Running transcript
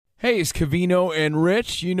Hey, it's Covino and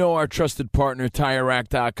Rich. You know our trusted partner,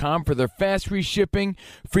 TireRack.com, for their fast free shipping,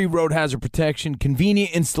 free road hazard protection,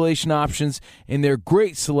 convenient installation options, and their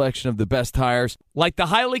great selection of the best tires. Like the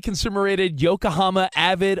highly consumer-rated Yokohama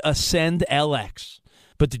Avid Ascend LX.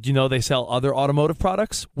 But did you know they sell other automotive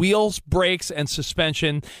products? Wheels, brakes, and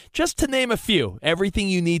suspension, just to name a few. Everything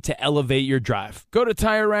you need to elevate your drive. Go to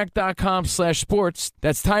TireRack.com/sports.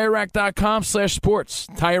 That's TireRack.com/sports.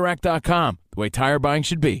 TireRack.com, the way tire buying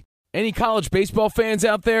should be. Any college baseball fans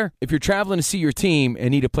out there? If you're traveling to see your team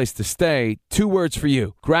and need a place to stay, 2 words for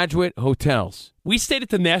you: Graduate Hotels. We stayed at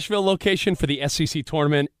the Nashville location for the SEC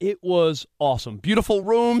tournament. It was awesome. Beautiful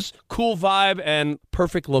rooms, cool vibe, and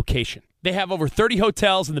perfect location. They have over 30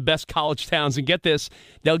 hotels in the best college towns, and get this,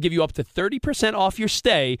 they'll give you up to 30% off your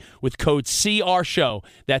stay with code CRSHOW.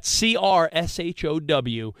 That's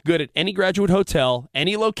CRSHOW. Good at any Graduate Hotel,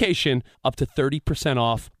 any location, up to 30%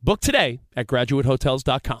 off. Book today at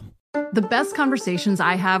graduatehotels.com. The best conversations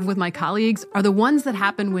I have with my colleagues are the ones that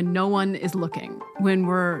happen when no one is looking, when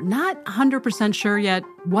we're not 100% sure yet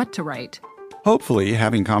what to write. Hopefully,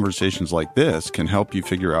 having conversations like this can help you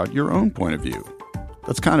figure out your own point of view.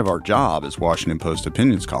 That's kind of our job as Washington Post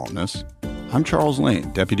opinions columnists. I'm Charles Lane,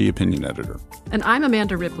 Deputy Opinion Editor. And I'm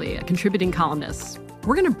Amanda Ripley, a contributing columnist.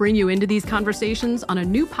 We're going to bring you into these conversations on a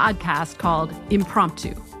new podcast called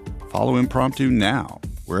Impromptu. Follow Impromptu now,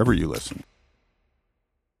 wherever you listen.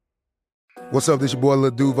 What's up, this your boy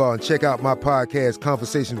Lil Duval, and check out my podcast,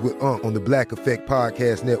 Conversations with Unc, on the Black Effect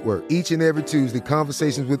Podcast Network. Each and every Tuesday,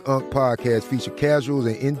 Conversations with Unc podcast feature casuals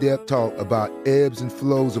and in-depth talk about ebbs and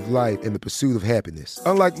flows of life and the pursuit of happiness.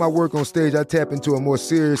 Unlike my work on stage, I tap into a more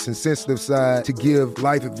serious and sensitive side to give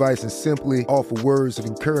life advice and simply offer words of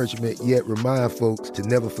encouragement, yet remind folks to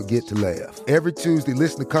never forget to laugh. Every Tuesday,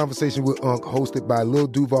 listen to Conversation with Unc, hosted by Lil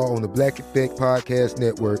Duval on the Black Effect Podcast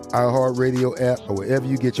Network, iHeartRadio app, or wherever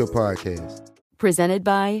you get your podcasts. Presented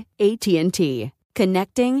by AT&T.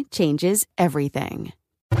 Connecting changes everything.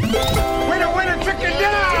 Winner, winner, chicken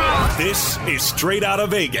dinner! This is Straight Outta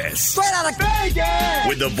Vegas. Straight Outta Vegas!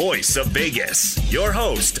 With the voice of Vegas, your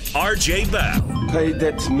host, RJ Bell. Pay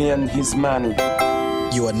that man his money.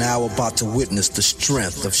 You are now about to witness the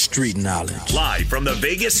strength of street knowledge. Live from the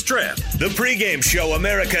Vegas Strip, the pregame show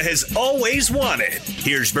America has always wanted.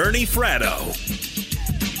 Here's Bernie Fratto.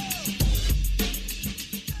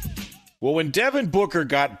 Well, when Devin Booker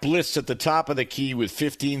got blitzed at the top of the key with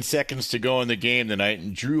 15 seconds to go in the game tonight,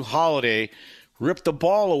 and Drew Holiday ripped the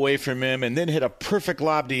ball away from him and then hit a perfect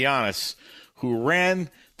lob to Giannis, who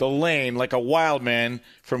ran the lane like a wild man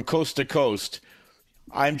from coast to coast,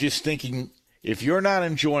 I'm just thinking, if you're not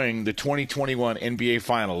enjoying the 2021 NBA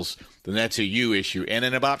Finals, then that's a you issue. And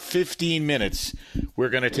in about 15 minutes, we're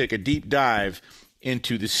going to take a deep dive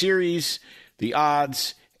into the series, the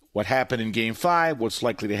odds, what happened in Game 5, what's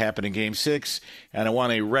likely to happen in Game 6, and I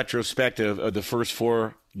want a retrospective of the first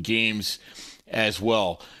 4 games as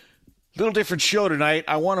well. Little different show tonight.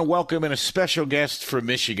 I want to welcome in a special guest from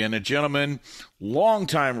Michigan, a gentleman,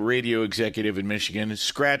 longtime radio executive in Michigan,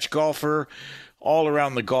 scratch golfer, all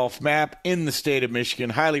around the golf map in the state of Michigan,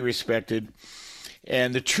 highly respected.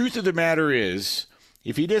 And the truth of the matter is,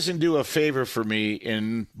 if he doesn't do a favor for me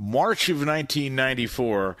in March of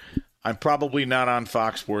 1994, I'm probably not on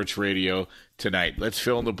Fox Sports Radio tonight. Let's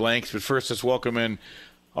fill in the blanks. But first, let's welcome in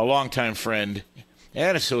a longtime friend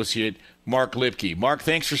and associate, Mark Lipke. Mark,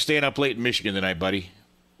 thanks for staying up late in Michigan tonight, buddy.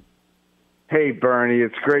 Hey, Bernie.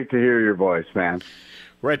 It's great to hear your voice, man.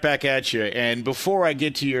 Right back at you. And before I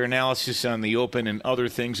get to your analysis on the Open and other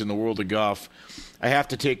things in the world of golf, I have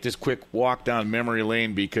to take this quick walk down memory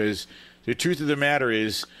lane because the truth of the matter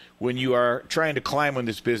is when you are trying to climb in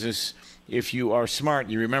this business, if you are smart,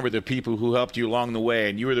 you remember the people who helped you along the way,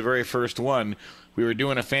 and you were the very first one. We were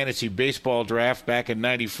doing a fantasy baseball draft back in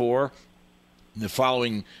 '94. The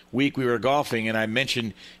following week, we were golfing, and I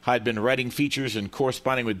mentioned how I'd been writing features and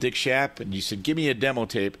corresponding with Dick Schaap, and you said, give me a demo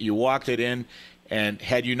tape. You walked it in, and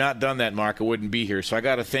had you not done that, Mark, I wouldn't be here. So I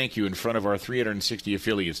got to thank you in front of our 360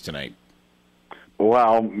 affiliates tonight.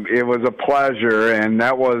 Well, it was a pleasure, and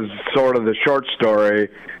that was sort of the short story.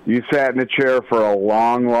 You sat in a chair for a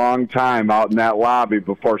long, long time out in that lobby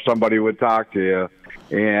before somebody would talk to you,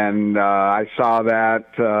 and I saw that,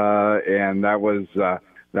 and that was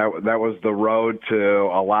the road to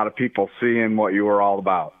a lot of people seeing what you were all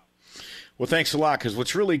about. Well, thanks a lot, because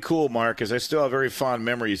what's really cool, Mark, is I still have very fond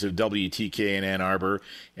memories of WTK in Ann Arbor,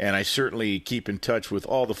 and I certainly keep in touch with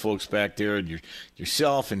all the folks back there, and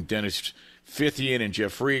yourself and Dennis Fithian and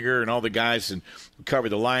Jeff Rieger and all the guys and cover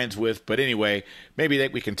the Lions with. But anyway, maybe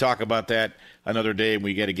we can talk about that another day, and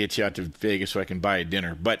we got to get you out to Vegas so I can buy a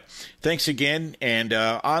dinner. But thanks again, and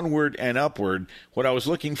onward and upward. What I was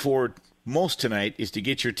looking for most tonight is to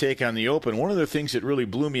get your take on the Open. One of the things that really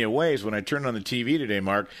blew me away is when I turned on the TV today,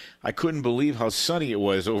 Mark, I couldn't believe how sunny it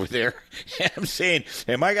was over there. And I'm saying,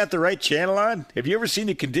 am I got the right channel on? Have you ever seen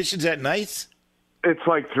the conditions that nice? It's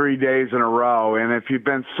like 3 days in a row, and if you've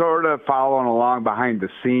been sort of following along behind the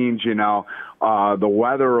scenes, the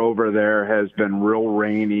weather over there has been real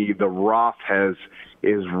rainy. The rough is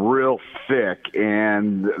real thick,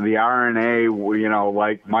 and the RNA,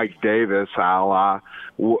 like Mike Davis,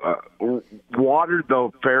 watered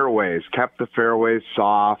the fairways, kept the fairways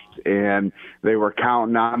soft, and they were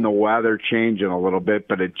counting on the weather changing a little bit,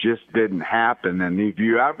 but it just didn't happen. And have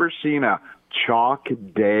you ever seen a chalk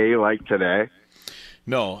day like today?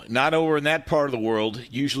 No, not over in that part of the world.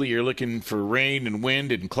 Usually you're looking for rain and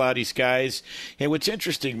wind and cloudy skies. And what's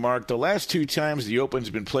interesting, Mark, the last 2 times the Open's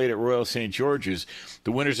been played at Royal St. George's,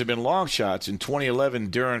 the winners have been long shots. In 2011,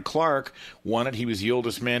 Darren Clarke won it. He was the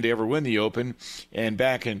oldest man to ever win the Open. And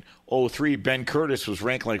back in 2003, Ben Curtis was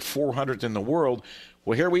ranked like 400th in the world.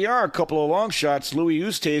 Well, here we are, a couple of long shots. Louis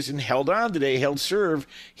Oosthuizen held on today, held serve.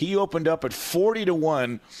 He opened up at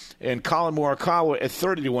 40-1, and Colin Morikawa at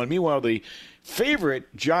 30-1. Meanwhile, the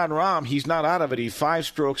favorite, Jon Rahm, he's not out of it. He's 5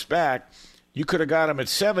 strokes back. You could have got him at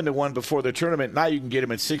 7-1 before the tournament. Now you can get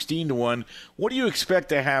him at 16-1. What do you expect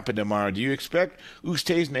to happen tomorrow? Do you expect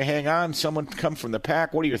Oosthuizen to hang on, someone to come from the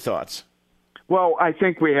pack? What are your thoughts? Well, I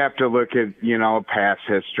think we have to look at, past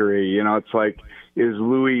history. It's like, is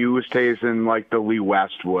Louis Oosthuizen like the Lee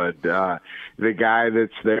Westwood, the guy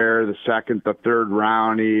that's there the second, the third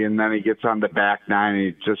round, and then he gets on the back nine and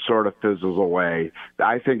he just sort of fizzles away.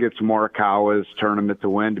 I think it's Morikawa's tournament to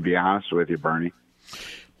win, to be honest with you, Bernie.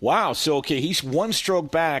 Wow. So, okay, he's 1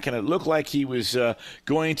 stroke back, and it looked like he was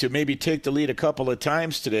going to maybe take the lead a couple of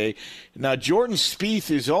times today. Now, Jordan Spieth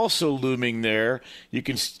is also looming there. You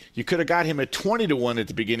could have got him at 20-1 at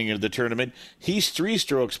the beginning of the tournament. He's 3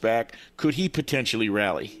 strokes back. Could he potentially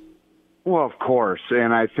rally? Well, of course.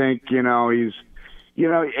 And I think, he's –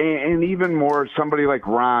 and even more, somebody like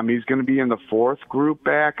Rahm, he's going to be in the 4th group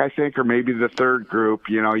back, I think, or maybe the 3rd group.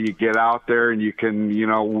 You get out there and you can,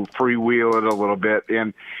 freewheel it a little bit.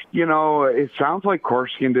 And, it sounds like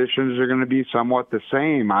course conditions are going to be somewhat the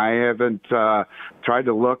same. I haven't tried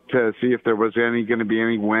to look to see if there was going to be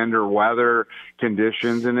any wind or weather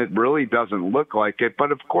conditions, and it really doesn't look like it.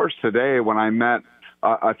 But, of course, today when I met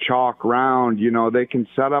a chalk round, they can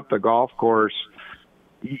set up the golf course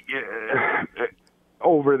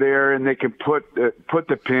over there, and they can put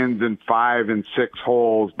the pins in 5 and 6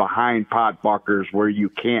 holes behind pot bunkers where you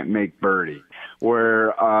can't make birdie,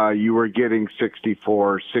 where you were getting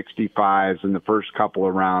 64, 65s in the first couple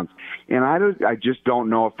of rounds. And I just don't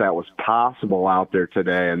know if that was possible out there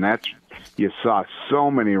today. And you saw so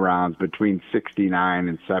many rounds between 69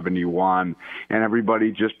 and 71, and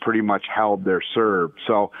everybody just pretty much held their serve.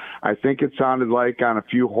 So I think it sounded like on a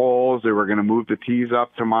few holes they were going to move the tees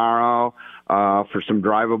up tomorrow for some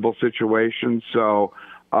drivable situations. So,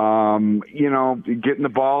 getting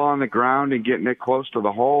the ball on the ground and getting it close to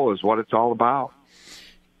the hole is what it's all about.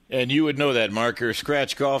 And you would know that, Mark. You're a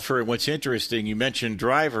scratch golfer. And what's interesting, you mentioned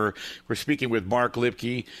driver. We're speaking with Mark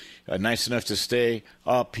Lipke, nice enough to stay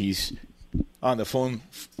up. He's on the phone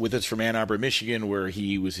with us from Ann Arbor, Michigan, where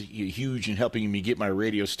he was huge in helping me get my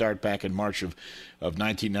radio start back in March of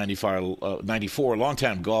 1994.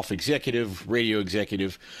 Longtime golf executive, radio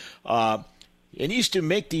executive. And he used to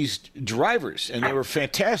make these drivers, and they were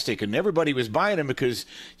fantastic, and everybody was buying them because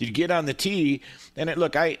you'd get on the tee. And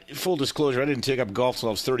full disclosure, I didn't take up golf until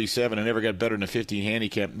I was 37. I never got better than a 15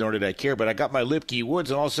 handicap, nor did I care. But I got my Lipke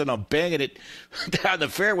Woods, and all of a sudden I'm banging it down the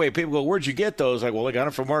fairway. People go, "Where'd you get those?" I got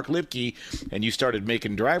them from Mark Lipke, and you started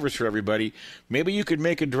making drivers for everybody. Maybe you could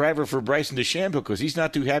make a driver for Bryson DeChambeau because he's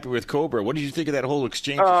not too happy with Cobra. What did you think of that whole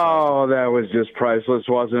exchange? Oh, that was just priceless,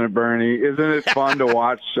 wasn't it, Bernie? Isn't it fun to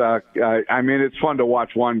watch? It's fun to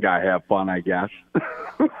watch one guy have fun, I guess.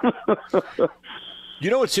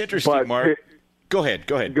 You know what's interesting, Mark? Go ahead.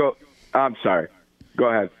 I'm sorry. Go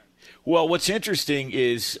ahead. Well, what's interesting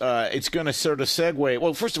is it's going to sort of segue.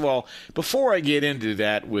 Well, first of all, before I get into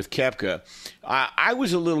that with Koepka, I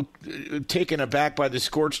was a little taken aback by the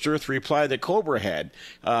scorched earth reply that Cobra had.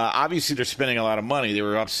 Obviously, they're spending a lot of money. They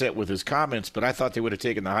were upset with his comments, but I thought they would have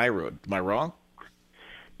taken the high road. Am I wrong?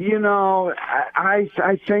 You know, I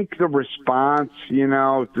think the response, you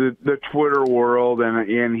know, the Twitter world,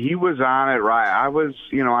 and he was on it, right? I was,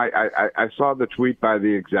 you know, I saw the tweet by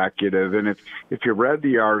the executive, and if you read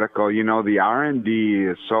the article, you know, the R&D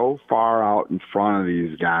is so far out in front of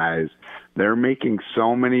these guys. They're making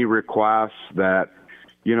so many requests that,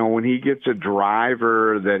 you know, when he gets a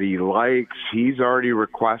driver that he likes, he's already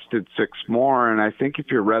requested 6 more. And I think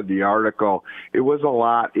if you read the article, it was a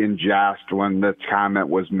lot in jest when the comment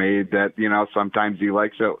was made that, you know, sometimes he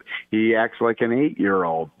likes it. He acts like an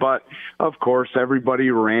 8-year-old. But, of course,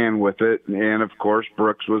 everybody ran with it. And, of course,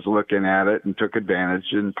 Brooks was looking at it and took advantage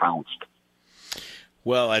and pounced.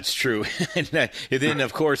 Well, that's true. And then,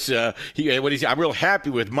 of course, I'm real happy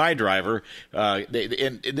with my driver.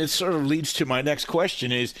 And this sort of leads to my next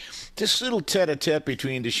question is this little tete-a-tete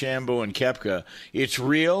between DeChambeau and Koepka. It's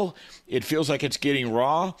real. It feels like it's getting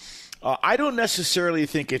raw. I don't necessarily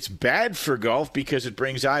think it's bad for golf because it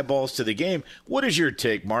brings eyeballs to the game. What is your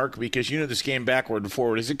take, Mark? Because you know this game backward and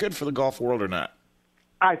forward. Is it good for the golf world or not?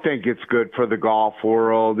 I think it's good for the golf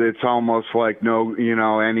world. It's almost like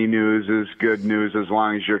any news is good news as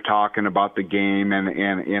long as you're talking about the game and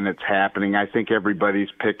it's happening. I think everybody's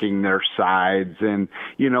picking their sides, and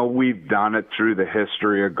you know, we've done it through the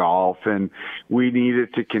history of golf, and we need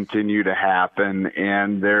it to continue to happen.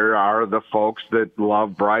 And there are the folks that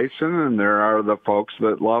love Bryson, and there are the folks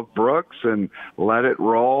that love Brooks, and let it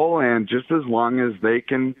roll. And just as long as they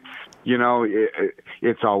can, you know,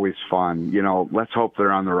 it's always fun. You know, let's hope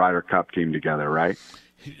they're on the Ryder Cup team together, right?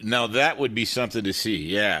 Now, that would be something to see,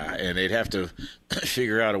 yeah. And they'd have to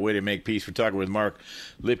figure out a way to make peace. We're talking with Mark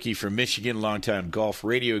Lipke from Michigan, longtime golf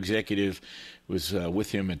radio executive. Was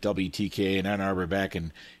with him at WTK in Ann Arbor back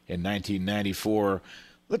in 1994.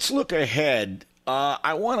 Let's look ahead.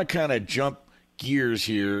 I want to kind of jump gears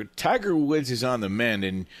here. Tiger Woods is on the mend,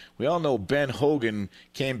 and we all know Ben Hogan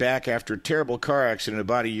came back after a terrible car accident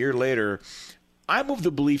about a year later. I'm of the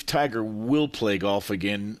belief Tiger will play golf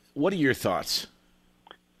again. What are your thoughts?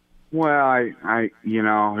 Well, I you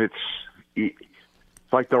know, it's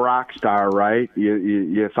like the rock star, right?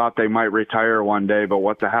 You thought they might retire one day, but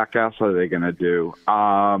what the heck else are they going to do?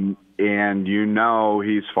 And you know,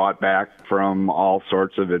 he's fought back from all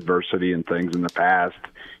sorts of adversity and things in the past.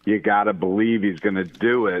 You got to believe he's going to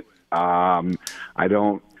do it. I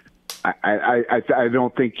don't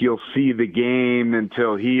think you'll see the game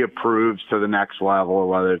until he approves to the next level,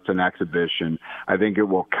 whether it's an exhibition. I think it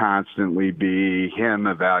will constantly be him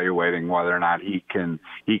evaluating whether or not he can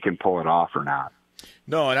pull it off or not.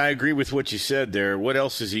 No, and I agree with what you said there. What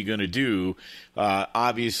else is he going to do?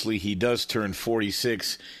 Obviously, he does turn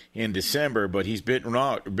 46 in December, but he's been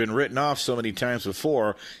written off so many times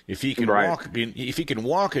before. If he can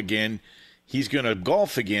walk again, he's going to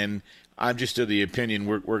golf again. I'm just of the opinion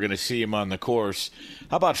we're going to see him on the course.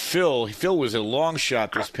 How about Phil? Phil was a long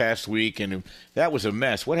shot this past week, and that was a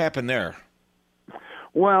mess. What happened there?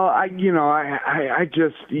 Well, I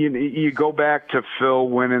just you go back to Phil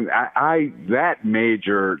winning. That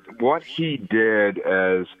major, what he did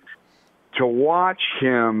is to watch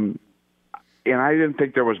him, and I didn't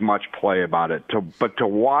think there was much play about it. But to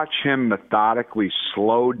watch him methodically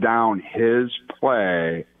slow down his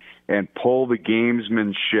play and pull the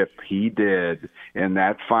gamesmanship he did in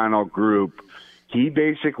that final group, he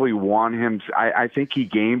basically won him. I think he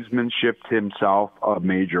gamesmanshiped himself a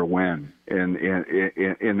major win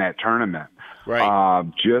in that tournament, right?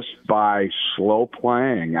 Just by slow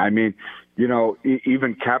playing. I mean, you know,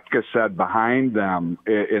 even Koepka said behind them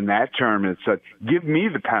in that tournament, said, "Give me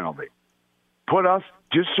the penalty, put us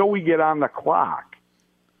just so we get on the clock.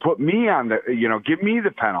 Put me on the, give me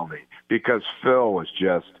the penalty," because Phil was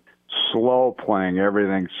just slow playing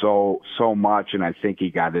everything so much, and I think he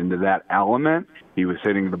got into that element. He was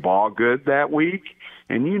hitting the ball good that week,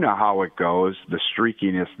 and you know how it goes, the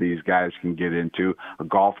streakiness these guys can get into, a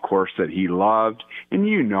golf course that he loved, and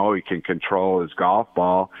you know he can control his golf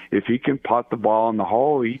ball. If he can putt the ball in the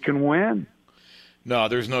hole, he can win. No,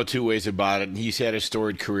 there's no two ways about it. He's had a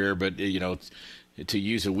storied career, but to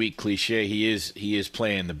use a weak cliche, he is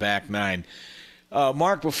playing the back nine.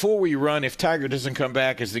 Mark, before we run, if Tiger doesn't come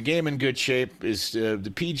back, is the game in good shape? Is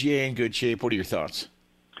the PGA in good shape? What are your thoughts?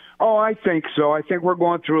 Oh, I think so. I think we're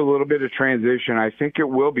going through a little bit of transition. I think it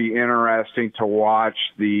will be interesting to watch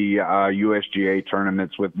the USGA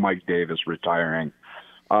tournaments with Mike Davis retiring.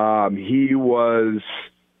 He was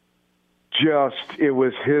it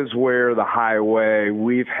was his way or the highway.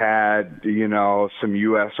 We've had, some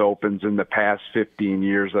U.S. Opens in the past 15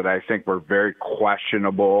 years that I think were very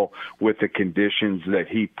questionable with the conditions that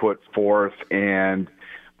he put forth. And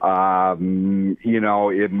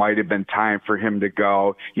It might have been time for him to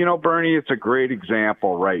go. Bernie, it's a great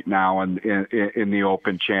example right now in the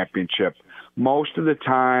Open Championship. Most of the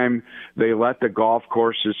time, they let the golf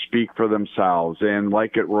courses speak for themselves. And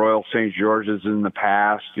like at Royal St. George's in the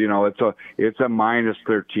past, it's a minus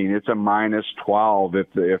 13, it's a minus 12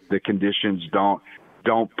 if the conditions don't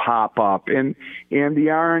pop up. And the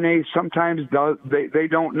R&A sometimes they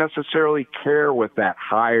don't necessarily care with that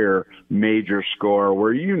higher major score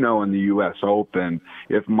where, in the U.S. Open,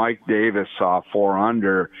 if Mike Davis saw 4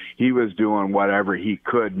 under, he was doing whatever he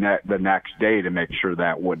could the next day to make sure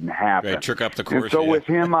that wouldn't happen. Right, trick up the course. And so with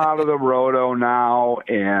him out of the Roto now,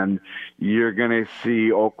 and you're going to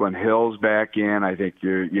see Oakland Hills back in, I think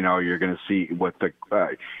you're going to see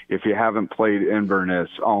if you haven't played Inverness,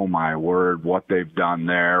 oh my word, what they've done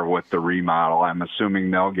there with the remodel. I'm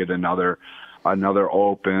assuming they'll get another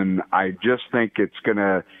Open. I just think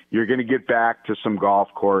you're gonna get back to some golf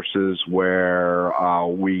courses where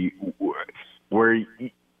I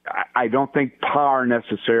don't think par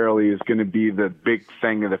necessarily is going to be the big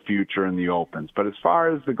thing of the future in the Opens. But as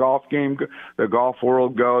far as the golf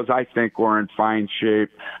world goes, I think we're in fine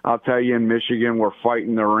shape. I'll tell you, in Michigan, we're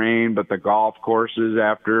fighting the rain, but the golf courses,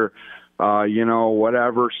 after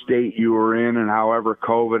whatever state you were in and however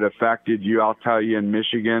COVID affected you, I'll tell you, in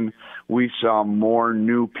Michigan, we saw more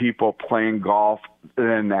new people playing golf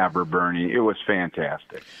than ever, Bernie. It was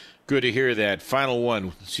fantastic. Good to hear that. Final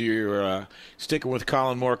one. So you're sticking with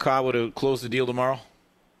Colin Morikawa to close the deal tomorrow?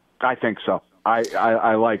 I think so.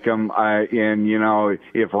 I like him.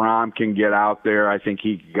 If Rahm can get out there, I think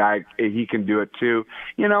he can do it too.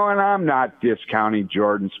 And I'm not discounting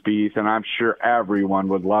Jordan Spieth, and I'm sure everyone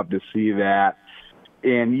would love to see that.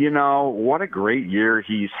 And, what a great year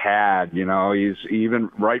he's had. He's even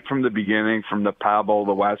right from the beginning, from the Pebble,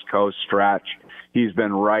 the West Coast stretch, he's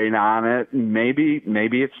been right on it. Maybe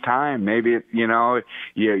it's time. Maybe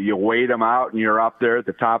you wait him out and you're up there at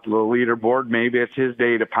the top of the leaderboard. Maybe it's his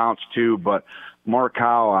day to pounce too. But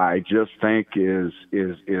Morikawa, I just think is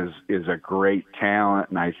a great talent,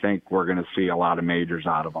 and I think we're going to see a lot of majors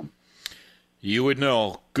out of him. You would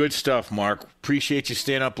know. Good stuff, Mark. Appreciate you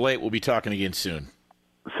staying up late. We'll be talking again soon.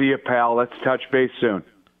 See you, pal. Let's touch base soon.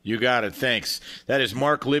 You got it. Thanks. That is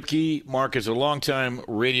Mark Lipke. Mark is a longtime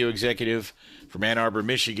radio executive from Ann Arbor,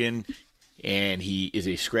 Michigan, and he is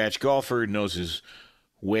a scratch golfer, knows his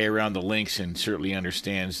way around the links, and certainly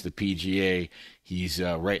understands the PGA. He's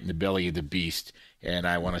right in the belly of the beast, and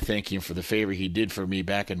I want to thank him for the favor he did for me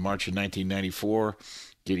back in March of 1994,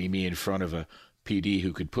 getting me in front of a PD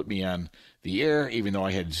who could put me on the air, even though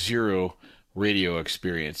I had zero radio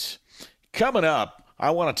experience. Coming up, I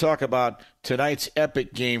want to talk about tonight's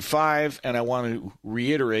epic Game 5, and I want to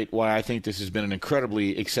reiterate why I think this has been an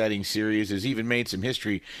incredibly exciting series, has even made some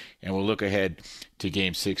history, and we'll look ahead to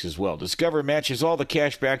Game 6 as well. Discover matches all the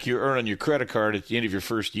cash back you earn on your credit card at the end of your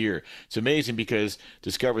first year. It's amazing because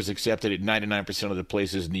Discover is accepted at 99% of the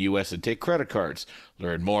places in the U.S. that take credit cards.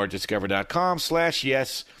 Learn more at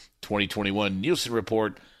discover.com/yes. 2021 Nielsen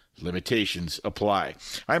Report. Limitations apply.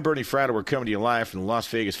 I'm Bernie Fratto. We're coming to you live from the Las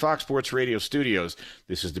Vegas Fox Sports Radio studios.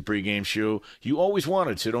 This is the pregame show you always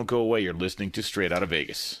wanted, so don't go away. You're listening to Straight Outta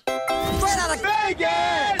Vegas. Straight Outta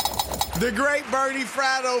Vegas! The great Bernie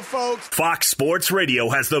Fratto, folks. Fox Sports Radio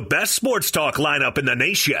has the best sports talk lineup in the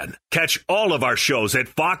nation. Catch all of our shows at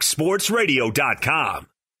foxsportsradio.com.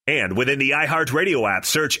 And within the iHeartRadio app,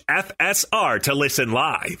 search FSR to listen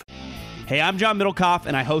live. Hey, I'm John Middlecoff,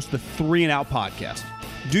 and I host the 3 and Out podcast.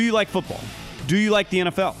 Do you like football? Do you like the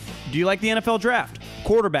NFL? Do you like the NFL draft?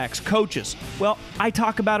 Quarterbacks, coaches? Well, I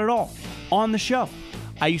talk about it all on the show.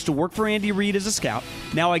 I used to work for Andy Reid as a scout.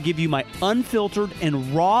 Now I give you my unfiltered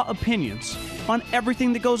and raw opinions on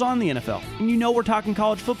everything that goes on in the NFL. And we're talking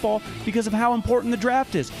college football because of how important the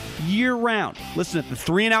draft is year-round. Listen to the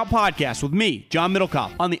 3 and Out podcast with me, John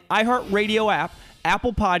Middlecoff, on the iHeartRadio app,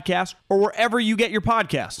 Apple Podcasts, or wherever you get your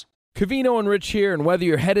podcasts. Covino and Rich here, and whether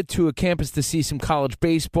you're headed to a campus to see some college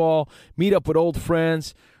baseball, meet up with old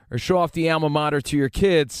friends, or show off the alma mater to your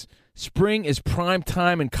kids, spring is prime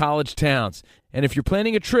time in college towns. And if you're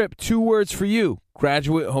planning a trip, 2 words for you: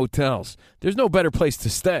 Graduate Hotels. There's no better place to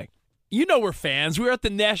stay. We're fans. We were at the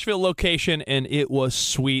Nashville location, and it was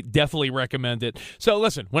sweet. Definitely recommend it. So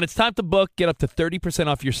listen, when it's time to book, get up to 30%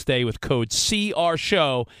 off your stay with code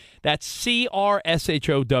CRSHOW. That's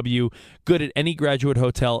CRSHOW. Good at any Graduate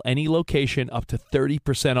Hotel, any location, up to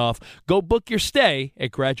 30% off. Go book your stay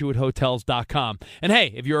at graduatehotels.com. And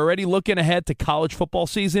hey, if you're already looking ahead to college football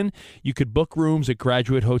season, you could book rooms at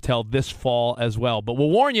Graduate Hotel this fall as well. But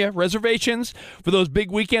we'll warn you, reservations for those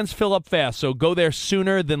big weekends fill up fast, so go there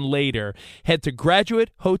sooner than later. Head to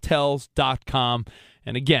graduatehotels.com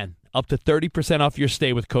And again, up to 30% off your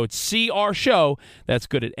stay with code CRSHOW. That's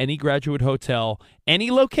good at any Graduate Hotel, any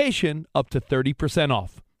location, up to 30%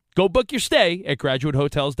 off. Go book your stay at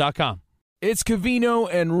graduatehotels.com. It's Covino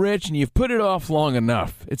and Rich, and you've put it off long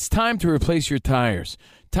enough. It's time to replace your tires.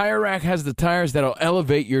 Tire Rack has the tires that'll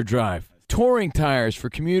elevate your drive. Touring tires for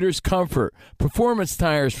commuters' comfort, performance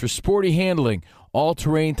tires for sporty handling,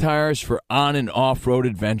 all-terrain tires for on- and off-road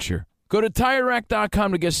adventure. Go to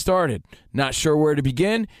TireRack.com to get started. Not sure where to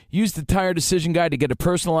begin? Use the Tire Decision Guide to get a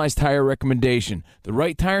personalized tire recommendation. The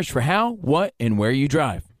right tires for how, what, and where you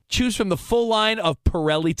drive. Choose from the full line of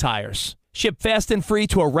Pirelli tires. Ship fast and free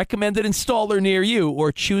to a recommended installer near you,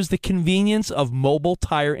 or choose the convenience of mobile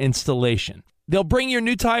tire installation. They'll bring your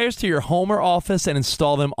new tires to your home or office and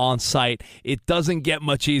install them on site. It doesn't get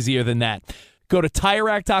much easier than that. Go to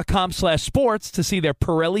TireRack.com/sports to see their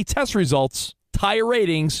Pirelli test results, tire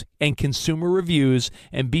ratings, and consumer reviews,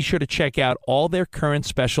 and be sure to check out all their current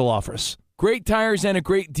special offers. Great tires and a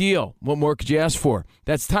great deal. What more could you ask for?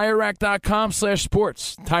 That's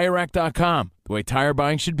TireRack.com/sports. TireRack.com, the way tire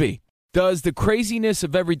buying should be. Does the craziness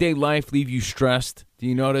of everyday life leave you stressed? Do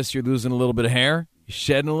you notice you're losing a little bit of hair? You're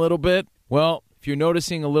shedding a little bit? Well, if you're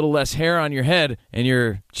noticing a little less hair on your head and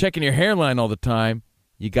you're checking your hairline all the time,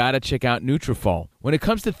 you got to check out Nutrafol. When it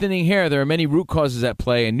comes to thinning hair, there are many root causes at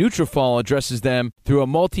play, and Nutrafol addresses them through a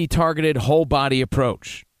multi-targeted whole-body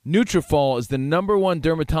approach. Nutrafol is the #1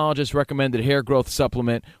 dermatologist-recommended hair growth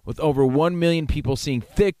supplement, with over 1 million people seeing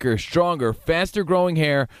thicker, stronger, faster-growing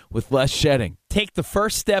hair with less shedding. Take the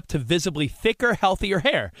first step to visibly thicker, healthier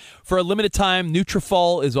hair. For a limited time,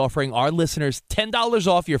 Nutrafol is offering our listeners $10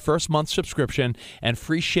 off your first month subscription and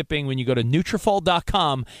free shipping when you go to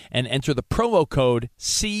Nutrafol.com and enter the promo code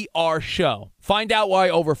CRSHOW. Find out why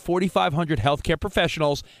over 4,500 healthcare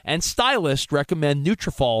professionals and stylists recommend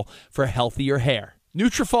Nutrafol for healthier hair.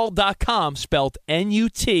 Nutrafol.com, spelled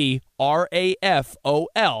Nutrafol.com,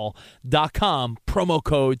 promo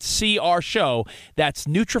code CRSHOW. That's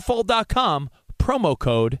Nutrafol.com, promo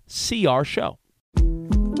code CRSHOW.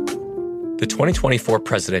 The 2024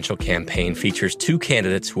 presidential campaign features two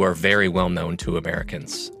candidates who are very well known to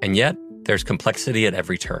Americans. And yet, there's complexity at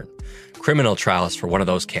every turn. Criminal trials for one of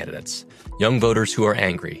those candidates. Young voters who are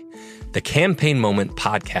angry. The Campaign Moment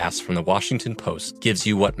podcast from the Washington Post gives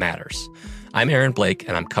you what matters. I'm Aaron Blake,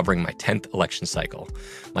 and I'm covering my 10th election cycle.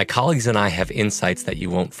 My colleagues and I have insights that you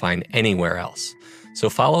won't find anywhere else. So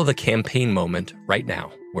follow the Campaign Moment right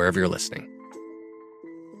now, wherever you're listening.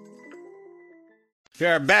 We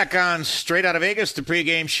are back on Straight Out of Vegas, the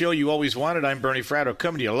pregame show you always wanted. I'm Bernie Fratto,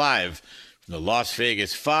 coming to you live from the Las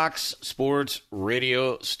Vegas Fox Sports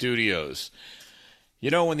Radio studios.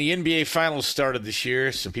 You know, when the NBA Finals started this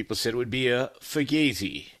year, some people said it would be a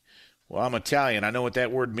fugazi. Well, I'm Italian. I know what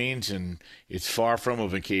that word means, and it's far from a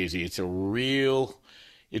fugazi. It's the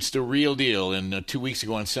real deal. And 2 weeks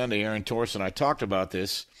ago on Sunday, Aaron Torres and I talked about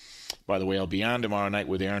this. By the way, I'll be on tomorrow night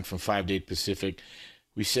with Aaron from 5 to 8 Pacific.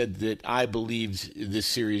 We said that I believed this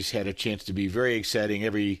series had a chance to be very exciting.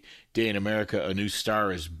 Every day in America, a new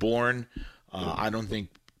star is born. I don't think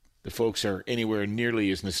the folks are anywhere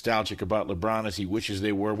nearly as nostalgic about LeBron as he wishes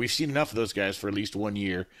they were. We've seen enough of those guys for at least 1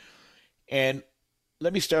 year. And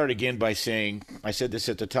let me start again by saying, I said this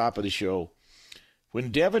at the top of the show,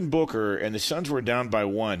 when Devin Booker and the Suns were down by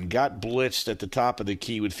 1, got blitzed at the top of the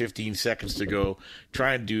key with 15 seconds to go,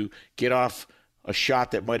 trying to get off a shot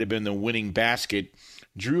that might have been the winning basket,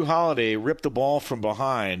 Drew Holiday ripped the ball from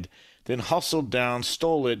behind, then hustled down,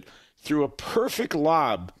 stole it, threw a perfect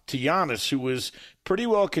lob to Giannis, who was pretty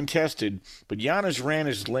well contested, but Giannis ran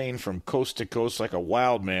his lane from coast to coast like a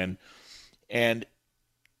wild man and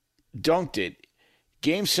dunked it.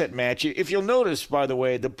 Game, set, match. If you'll notice, by the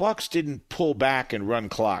way, the Bucks didn't pull back and run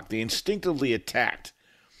clock. They instinctively attacked.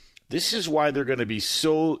 This is why they're going to be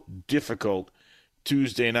so difficult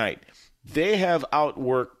Tuesday night. They have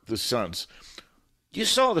outworked the Suns. You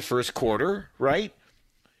saw the first quarter, right?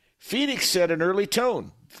 Phoenix set an early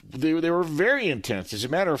tone. They were very intense. As a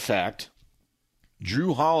matter of fact,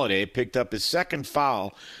 Drew Holiday picked up his second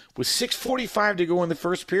foul with 6:45 to go in the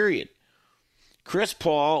first period. Chris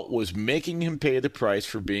Paul was making him pay the price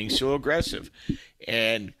for being so aggressive.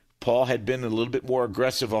 And Paul had been a little bit more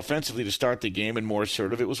aggressive offensively to start the game and more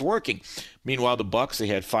assertive. It was working. Meanwhile, the Bucks, they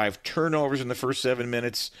had 5 turnovers in the first 7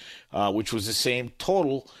 minutes, which was the same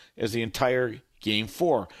total as the entire Game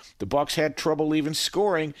 4. The Bucks had trouble even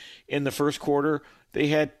scoring in the first quarter. They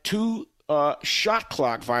had 2 shot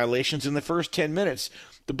clock violations in the first 10 minutes.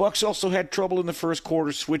 The Bucks also had trouble in the first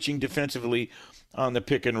quarter switching defensively on the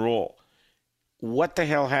pick and roll. What the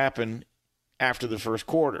hell happened after the first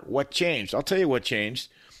quarter? What changed? I'll tell you what changed.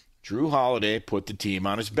 Drew Holiday put the team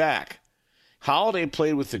on his back. Holiday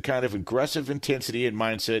played with the kind of aggressive intensity and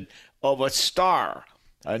mindset of a star.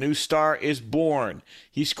 A new star is born.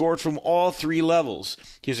 He scored from all three levels.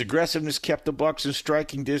 His aggressiveness kept the Bucks in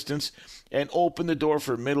striking distance and opened the door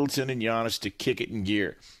for Middleton and Giannis to kick it in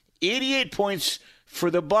gear. 88 points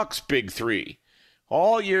for the Bucks' big three.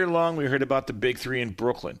 All year long we heard about the big three in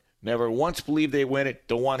Brooklyn. Never once believed they win it.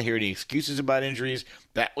 Don't want to hear any excuses about injuries.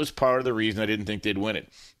 That was part of the reason I didn't think they'd win it.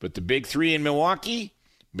 But the big three in Milwaukee,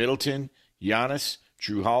 Middleton, Giannis,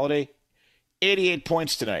 Jrue Holiday, 88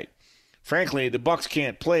 points tonight. Frankly, the Bucks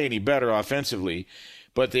can't play any better offensively,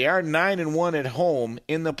 but they are 9-1 at home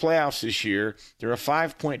in the playoffs this year. They're a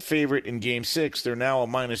 5-point favorite in Game 6. They're now a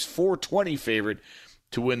minus 420 favorite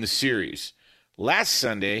to win the series. Last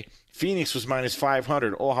Sunday, Phoenix was minus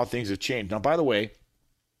 500. Oh, how things have changed. Now, by the way,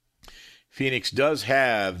 Phoenix does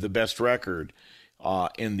have the best record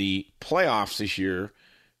in the playoffs this year.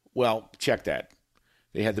 Well, check that.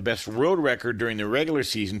 They had the best road record during the regular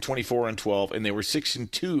season, 24-12, and they were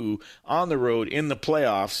 6-2 on the road in the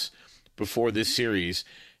playoffs before this series.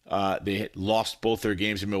 They had lost both their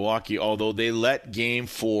games in Milwaukee, although they let Game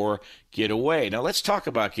 4 get away. Now, let's talk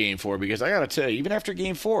about Game 4, because I got to tell you, even after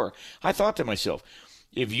Game 4, I thought to myself,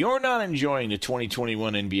 if you're not enjoying the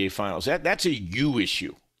 2021 NBA Finals, that's a you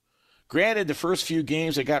issue. Granted, the first few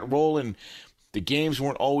games they got rolling, the games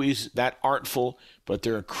weren't always that artful, but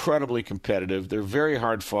they're incredibly competitive. They're very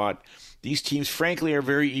hard fought. These teams, frankly, are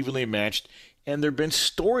very evenly matched, and there have been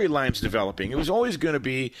storylines developing. It was always going to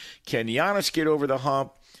be, can Giannis get over the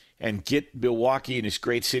hump and get Milwaukee and this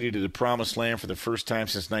great city to the promised land for the first time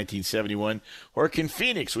since 1971? Or can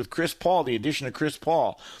Phoenix, with Chris Paul, the addition of Chris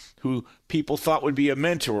Paul, who people thought would be a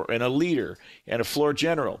mentor and a leader and a floor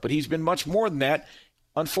general, but he's been much more than that.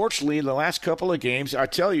 Unfortunately, in the last couple of games, I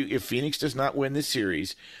tell you, if Phoenix does not win this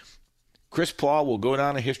series, Chris Paul will go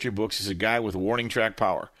down in history books as a guy with warning track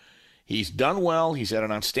power. He's done well. He's had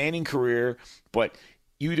an outstanding career, but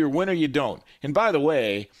you either win or you don't. And by the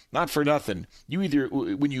way, not for nothing,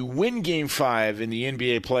 when you win Game 5 in the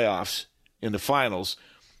NBA playoffs in the finals,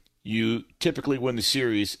 you typically win the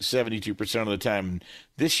series 72% of the time.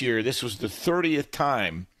 This year, this was the 30th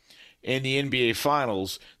time in the NBA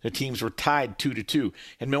Finals, the teams were tied 2-2.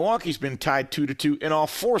 And Milwaukee's been tied 2-2 in all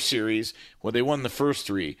four series where they won the first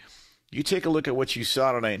three. You take a look at what you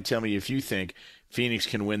saw tonight and tell me if you think Phoenix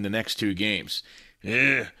can win the next two games.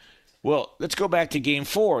 Well, let's go back to Game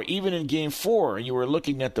 4. Even in Game 4, you were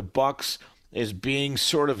looking at the Bucks as being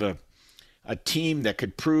sort of a team that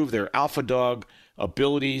could prove their alpha dog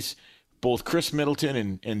abilities. Both Chris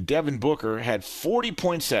Middleton and Devin Booker had 40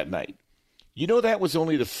 points that night. You know that was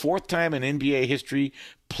only the fourth time in NBA history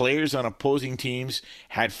players on opposing teams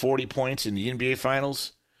had 40 points in the NBA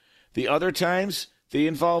Finals? The other times, they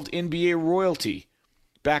involved NBA royalty.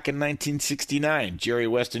 Back in 1969, Jerry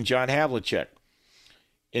West and John Havlicek.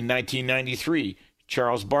 In 1993,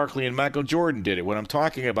 Charles Barkley and Michael Jordan did it. What I'm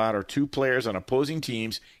talking about are two players on opposing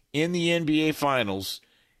teams in the NBA Finals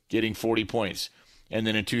getting 40 points. And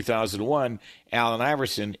then in 2001, Allen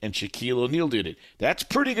Iverson and Shaquille O'Neal did it. That's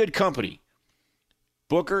pretty good company.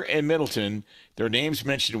 Booker and Middleton, their names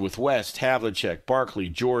mentioned with West, Havlicek, Barkley,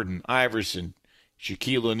 Jordan, Iverson,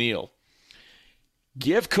 Shaquille O'Neal.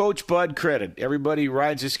 Give Coach Bud credit. Everybody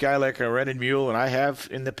rides this guy like a rented mule, and I have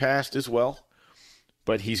in the past as well.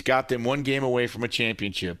 But he's got them one game away from a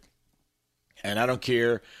championship. And I don't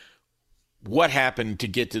care what happened to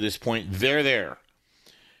get to this point. They're there.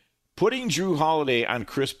 Putting Jrue Holiday on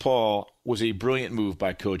Chris Paul was a brilliant move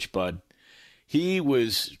by Coach Bud. He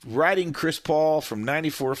was riding Chris Paul from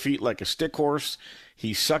 94 feet like a stick horse.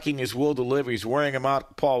 He's sucking his will to live. He's wearing him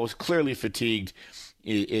out. Paul was clearly fatigued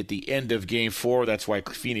at the end of Game 4. That's why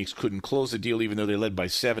Phoenix couldn't close the deal, even though they led by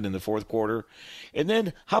 7 in the fourth quarter. And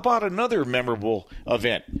then, how about another memorable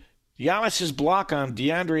event? Giannis's block on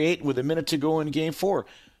DeAndre Ayton with a minute to go in Game 4.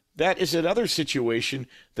 That is another situation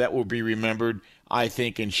that will be remembered, I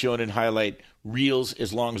think, and shown in highlight reels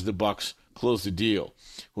as long as the Bucks close the deal.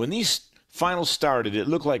 When these finals started, it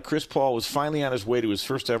looked like Chris Paul was finally on his way to his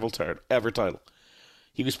first ever title.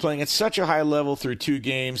 He was playing at such a high level through 2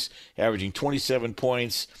 games, averaging 27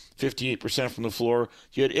 points, 58% from the floor.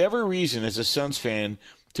 You had every reason as a Suns fan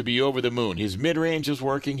to be over the moon. His mid-range was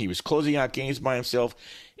working. He was closing out games by himself.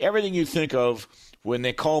 Everything you think of when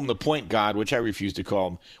they call him the point god, which I refuse to call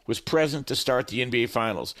him, was present to start the NBA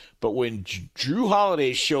Finals. But when Jrue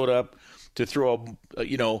Holiday showed up to throw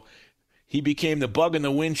he became the bug in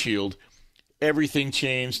the windshield. Everything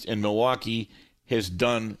changed, and Milwaukee has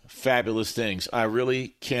done fabulous things. I really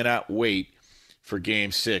cannot wait for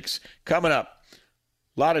Game 6. Coming up,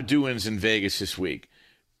 a lot of doings in Vegas this week.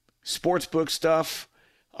 Sportsbook stuff,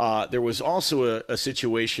 there was also a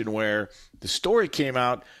situation where the story came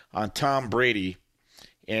out on Tom Brady,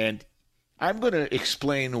 and I'm going to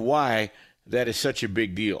explain why that is such a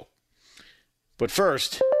big deal. But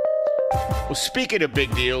first, well, speaking of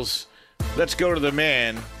big deals, let's go to the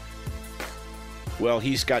man. Well,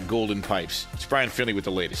 he's got golden pipes. It's Brian Finley with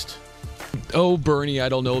the latest. Oh, Bernie, I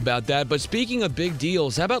don't know about that. But speaking of big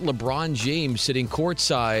deals, how about LeBron James sitting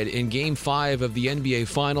courtside in Game 5 of the NBA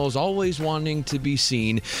Finals, always wanting to be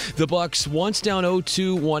seen? The Bucks, once down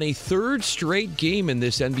 0-2, won a third straight game in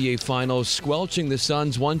this NBA Finals, squelching the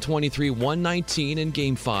Suns 123-119 in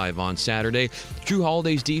Game 5 on Saturday. Jrue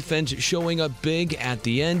Holiday's defense showing up big at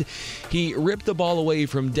the end. He ripped the ball away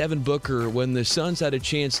from Devin Booker when the Suns had a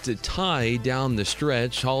chance to tie down the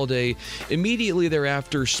stretch. Holiday immediately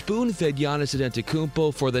thereafter spoon-fed Giannis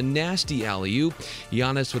Antetokounmpo for the nasty alley-oop.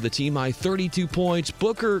 Giannis with a team-high 32 points,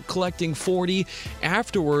 Booker collecting 40.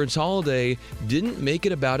 Afterwards, Holiday didn't make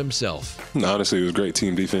it about himself. Honestly, it was great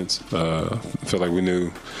team defense. I felt like we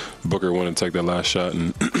knew Booker wanted to take that last shot,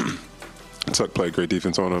 and played great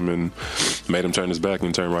defense on him and made him turn his back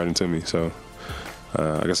and turn right into me. So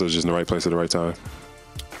I guess I was just in the right place at the right time.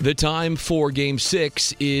 The time for Game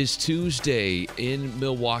 6 is Tuesday in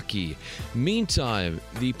Milwaukee. Meantime,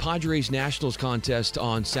 the Padres-Nationals contest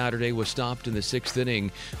on Saturday was stopped in the 6th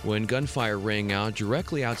inning when gunfire rang out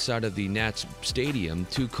directly outside of the Nats stadium.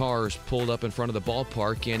 2 cars pulled up in front of the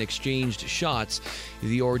ballpark and exchanged shots.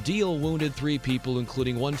 The ordeal wounded 3 people,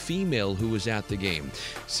 including 1 female who was at the game.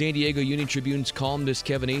 San Diego Union-Tribune's columnist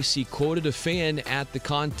Kevin Acee quoted a fan at the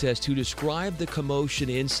contest who described the commotion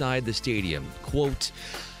inside the stadium. Quote,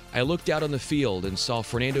 "I looked out on the field and saw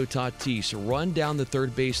Fernando Tatis run down the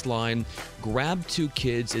third base line, grab 2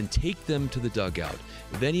 kids, and take them to the dugout.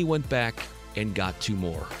 Then he went back and got 2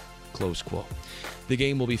 more." Close quote. The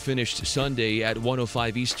game will be finished Sunday at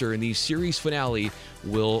 1:05 Eastern. The series finale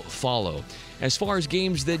will follow. As far as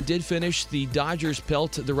games that did finish, the Dodgers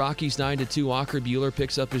pelt the Rockies 9-2. Walker Buehler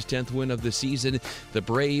picks up his 10th win of the season. The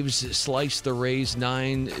Braves slice the Rays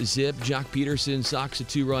 9-zip. Jock Peterson socks a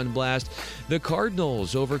 2-run blast. The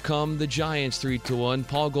Cardinals overcome the Giants 3-1.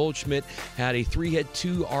 Paul Goldschmidt had a 3-hit,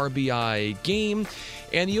 2 RBI game.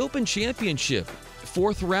 And the Open Championship,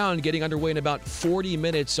 4th round getting underway in about 40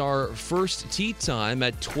 minutes. Our first tee time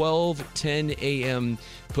at 12:10 a.m.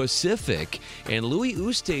 Pacific. And Louis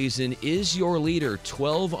Oosthuizen is your leader,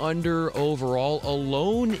 12 under overall,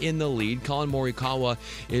 alone in the lead. Colin Morikawa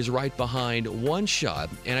is right behind, 1 shot.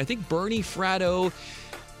 And I think Bernie Fratto.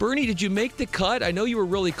 Bernie, did you make the cut? I know you were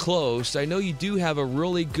really close. I know you do have a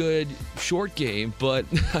really good short game, but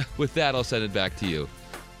with that, I'll send it back to you.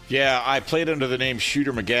 Yeah, I played under the name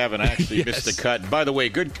Shooter McGavin. I actually Yes. missed the cut. By the way,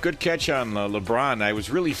 good catch on LeBron. I was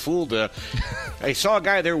really fooled. I saw a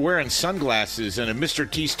guy there wearing sunglasses and a Mr.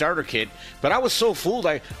 T starter kit, but I was so fooled.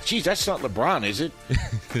 Geez, that's not LeBron, is it?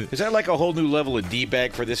 Is that like a whole new level of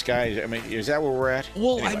D-bag for this guy? I mean, is that where we're at?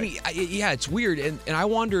 Well, Anyway. I mean, yeah, it's weird. And I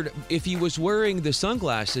wondered if he was wearing the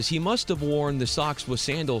sunglasses, he must have worn the socks with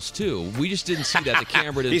sandals, too. We just didn't see that. The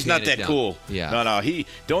camera didn't He's not pan it that down. cool. Yeah. No.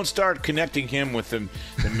 Don't start connecting him with the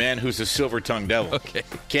man who's a silver-tongued devil. Okay.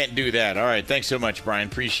 Can't do that. All right. Thanks so much, Brian.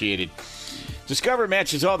 Appreciate it. Discover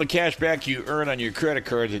matches all the cash back you earn on your credit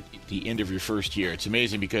card at the end of your first year. It's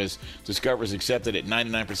amazing because Discover is accepted at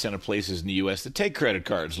 99% of places in the U.S. that take credit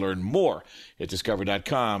cards. Learn more at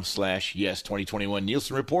discover.com/yes2021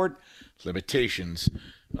 Nielsen Report. Limitations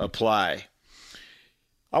apply.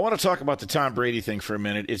 I want to talk about the Tom Brady thing for a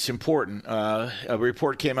minute. It's important. A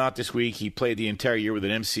report came out this week. He played the entire year with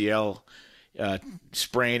an MCL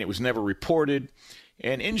sprain. It was never reported.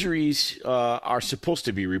 And injuries are supposed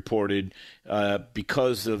to be reported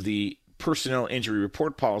because of the personnel injury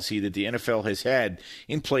report policy that the NFL has had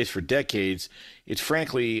in place for decades. It's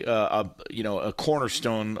frankly a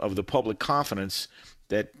cornerstone of the public confidence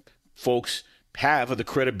that folks have of the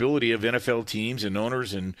credibility of NFL teams and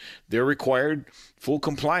owners, and they're required full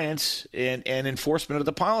compliance and enforcement of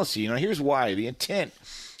the policy. Now, here's why. The intent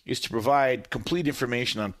is to provide complete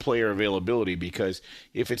information on player availability, because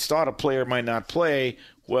if it's thought a player might not play,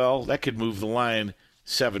 well, that could move the line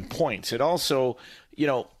 7 points. It also,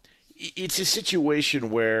 it's a situation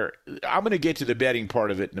where I'm going to get to the betting part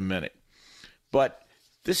of it in a minute, but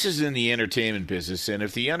this is in the entertainment business, and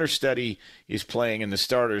if the understudy is playing and the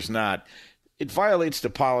starter's not, it violates the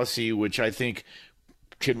policy, which I think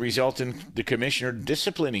can result in the commissioner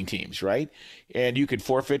disciplining teams, right? And you could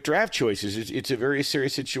forfeit draft choices. It's a very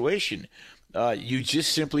serious situation. You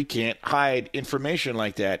just simply can't hide information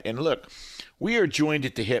like that. And look, we are joined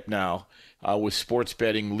at the hip now with sports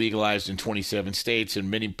betting legalized in 27 states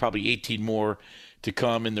and probably 18 more to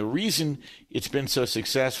come. And the reason it's been so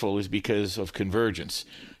successful is because of convergence.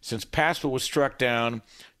 Since PASPA was struck down,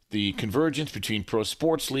 the convergence between pro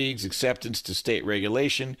sports leagues, acceptance to state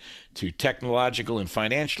regulation, to technological and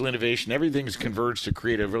financial innovation, everything's converged to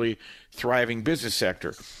create a really thriving business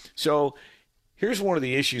sector. So here's one of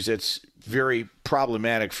the issues that's very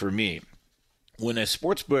problematic for me. When a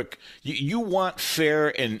sports book, you want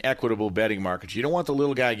fair and equitable betting markets. You don't want the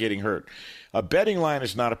little guy getting hurt. A betting line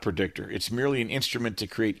is not a predictor. It's merely an instrument to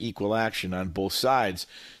create equal action on both sides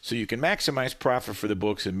so you can maximize profit for the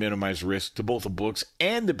books and minimize risk to both the books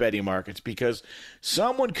and the betting markets, because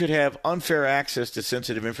someone could have unfair access to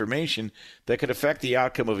sensitive information that could affect the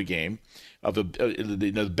outcome of a game, of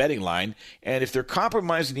the betting line. And if they're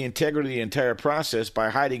compromising the integrity of the entire process by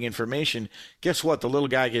hiding information, guess what? The little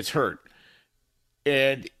guy gets hurt.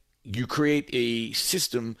 And you create a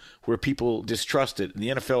system where people distrust it. And the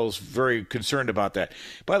NFL is very concerned about that.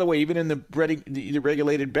 By the way, even in the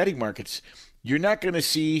regulated betting markets, you're not going to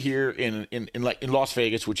see here in Las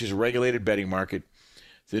Vegas, which is a regulated betting market,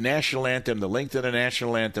 the national anthem, the length of the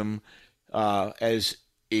national anthem as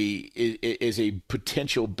a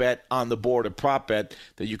potential bet on the board, a prop bet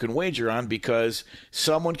that you can wager on, because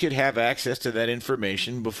someone could have access to that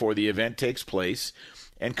information before the event takes place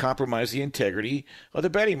and compromise the integrity of the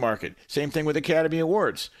betting market. Same thing with Academy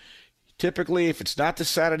Awards. Typically, if it's not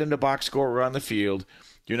decided in the box score or on the field,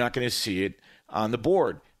 you're not going to see it on the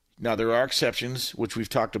board. Now, there are exceptions, which we've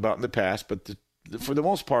talked about in the past, but for the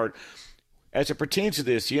most part, as it pertains to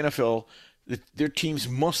this, the NFL, their teams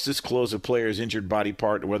must disclose a player's injured body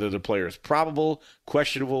part, whether the player is probable,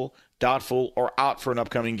 questionable, doubtful, or out for an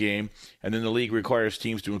upcoming game, and then the league requires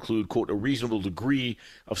teams to include, quote, a reasonable degree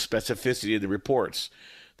of specificity in the reports.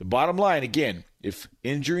 The bottom line, again, if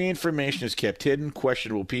injury information is kept hidden,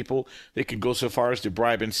 questionable people, they can go so far as to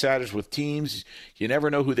bribe insiders with teams. You never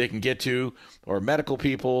know who they can get to, or medical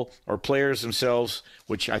people, or players themselves,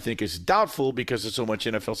 which I think is doubtful because of so much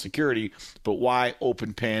NFL security. But why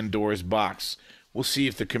open Pandora's box? We'll see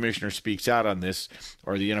if the commissioner speaks out on this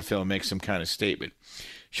or the NFL makes some kind of statement.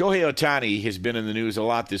 Shohei Ohtani has been in the news a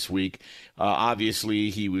lot this week.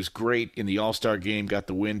 Obviously, he was great in the All-Star game, got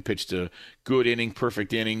the win, pitched a good inning,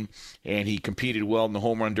 perfect inning, and he competed well in the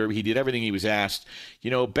home run derby. He did everything he was asked.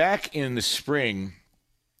 You know, back in the spring,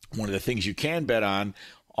 one of the things you can bet on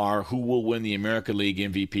are who will win the American League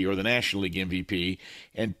MVP or the National League MVP.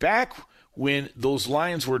 And back when those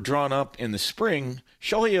lines were drawn up in the spring,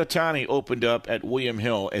 Shohei Ohtani opened up at William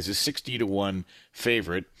Hill as a 60-1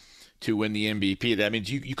 favorite to win the MVP. That means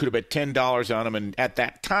you could have bet $10 on him, and at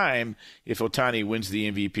that time, if Ohtani wins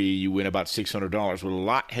the MVP, you win about $600. Well, a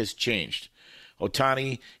lot has changed.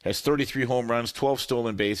 Ohtani has 33 home runs, 12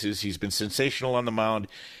 stolen bases. He's been sensational on the mound.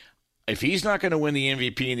 If he's not going to win the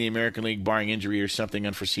MVP in the American League, barring injury or something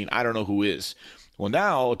unforeseen, I don't know who is. Well,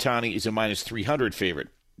 now Ohtani is a minus 300 favorite.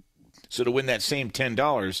 So to win that same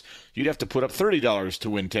 $10, you'd have to put up $30 to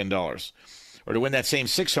win $10. Or to win that same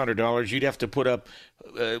 $600, you'd have to put up,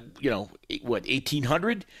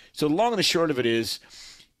 $1,800? So the long and the short of it is,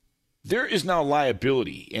 there is now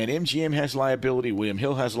liability, and MGM has liability, William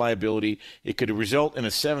Hill has liability. It could result in a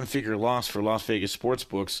 7-figure loss for Las Vegas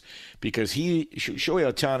sportsbooks because Shohei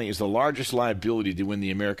Ohtani is the largest liability to win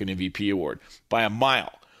the American MVP award by a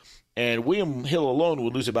mile. And William Hill alone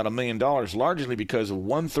would lose about $1 million, largely because of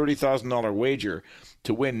one $30,000 wager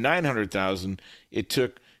to win $900,000.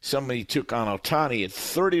 Somebody took on Ohtani at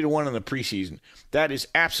 30-1 in the preseason. That is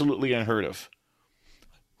absolutely unheard of.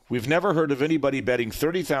 We've never heard of anybody betting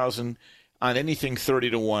 $30,000 on anything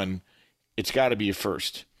 30-1. It's got to be a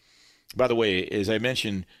first. By the way, as I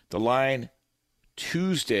mentioned, the line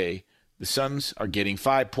Tuesday, the Suns are getting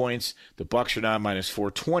 5 points. The Bucks are now minus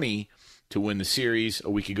 420 to win the series. A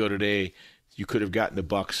week ago today, you could have gotten the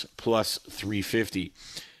Bucks plus 350.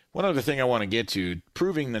 One other thing I want to get to,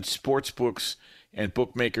 proving that sports books and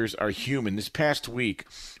bookmakers are human. This past week,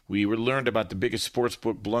 we learned about the biggest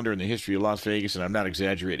sportsbook blunder in the history of Las Vegas, and I'm not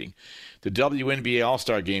exaggerating. The WNBA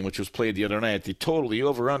All-Star Game, which was played the other night, the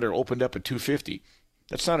over-under opened up at 250.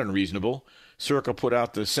 That's not unreasonable. Circa put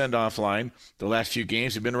out the send-off line. The last few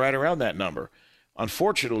games have been right around that number.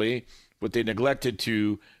 Unfortunately, what they neglected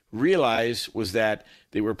to realize was that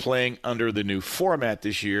they were playing under the new format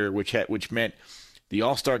this year, which meant the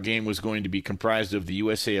All-Star Game was going to be comprised of the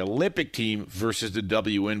USA Olympic team versus the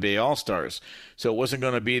WNBA All-Stars. So it wasn't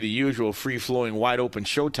going to be the usual free-flowing, wide-open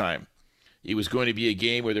showtime. It was going to be a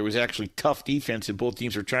game where there was actually tough defense and both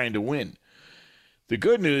teams were trying to win. The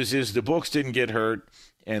good news is the books didn't get hurt,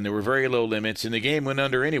 and there were very low limits, and the game went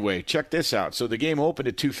under anyway. Check this out. So the game opened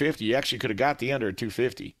at 250. You actually could have got the under at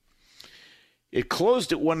 250. It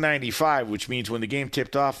closed at 195, which means when the game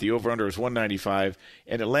tipped off, the over-under was 195,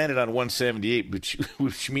 and it landed on 178,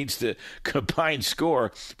 which means the combined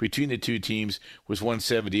score between the two teams was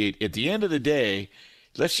 178. At the end of the day,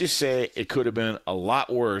 let's just say it could have been a lot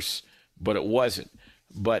worse, but it wasn't.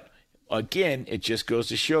 But again, it just goes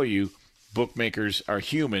to show you bookmakers are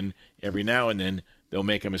human. Every now and then they'll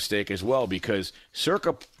make a mistake as well, because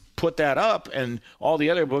Circa put that up and all the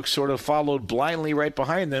other books sort of followed blindly right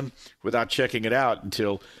behind them without checking it out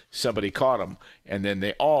until somebody caught them. And then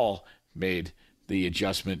they all made the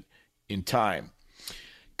adjustment in time.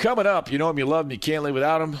 Coming up, you know him, you love him, you can't live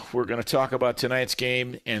without him. We're going to talk about tonight's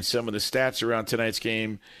game and some of the stats around tonight's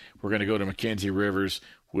game. We're going to go to Mackenzie Rivers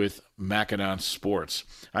with Mackinac Sports.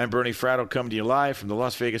 I'm Bernie Fratto, coming to you live from the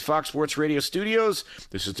Las Vegas Fox Sports Radio studios.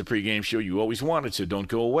 This is the pregame show you always wanted, so don't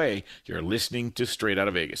go away. You're listening to Straight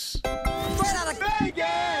Outta Vegas. Straight Outta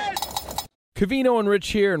Vegas! Covino and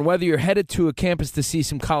Rich here, and whether you're headed to a campus to see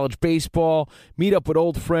some college baseball, meet up with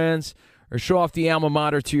old friends, or show off the alma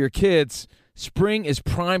mater to your kids, spring is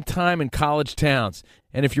prime time in college towns.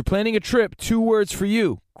 And if you're planning a trip, 2 words for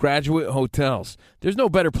you: Graduate Hotels. There's no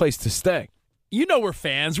better place to stay. You know we're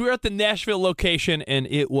fans. We were at the Nashville location, and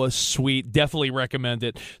it was sweet. Definitely recommend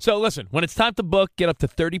it. So listen, when it's time to book, get up to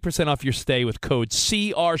 30% off your stay with code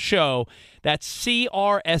CRSHOW. That's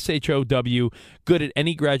CRSHOW. Good at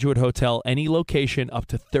any Graduate Hotel, any location, up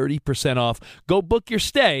to 30% off. Go book your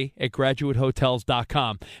stay at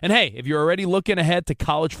graduatehotels.com. And hey, if you're already looking ahead to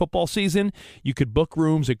college football season, you could book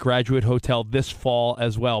rooms at Graduate Hotel this fall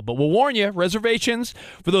as well. But we'll warn you, reservations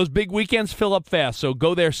for those big weekends fill up fast, so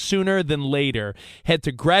go there sooner than later. Head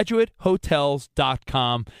to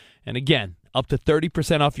graduatehotels.com. And again, up to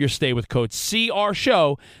 30% off your stay with code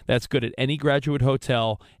CRSHOW. That's good at any Graduate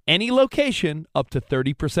Hotel, any location, up to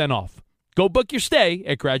 30% off. Go book your stay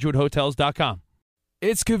at graduatehotels.com.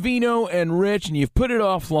 It's Covino and Rich, and you've put it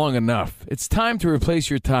off long enough. It's time to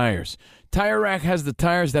replace your tires. Tire Rack has the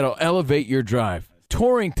tires that'll elevate your drive.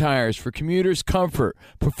 Touring tires for commuters' comfort,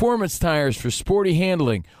 performance tires for sporty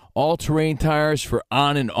handling, all-terrain tires for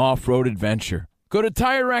on- and off-road adventure. Go to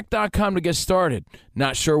TireRack.com to get started.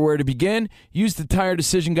 Not sure where to begin? Use the Tire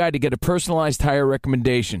Decision Guide to get a personalized tire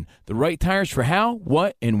recommendation. The right tires for how,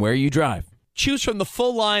 what, and where you drive. Choose from the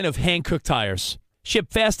full line of hand-cooked tires. Ship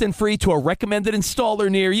fast and free to a recommended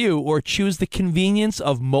installer near you, or choose the convenience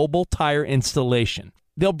of mobile tire installation.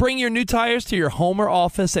 They'll bring your new tires to your home or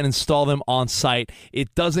office and install them on site.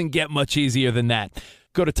 It doesn't get much easier than that.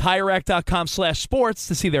 Go to TireRack.com/sports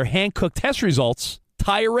to see their hand-cooked test results,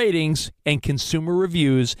 tire ratings, and consumer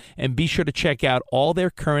reviews, and be sure to check out all their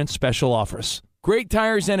current special offers. Great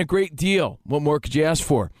tires and a great deal. What more could you ask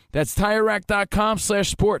for? That's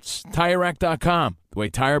TireRack.com/sports. TireRack.com, the way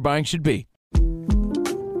tire buying should be.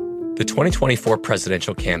 The 2024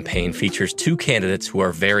 presidential campaign features 2 candidates who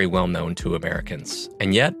are very well known to Americans.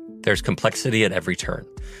 And yet, there's complexity at every turn.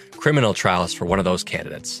 Criminal trials for one of those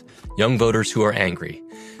candidates. Young voters who are angry.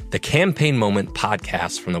 The Campaign Moment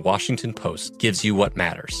podcast from the Washington Post gives you what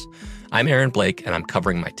matters. I'm Aaron Blake, and I'm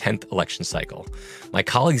covering my 10th election cycle. My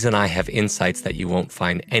colleagues and I have insights that you won't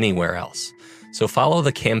find anywhere else. So follow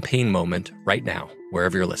The Campaign Moment right now,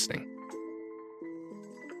 wherever you're listening.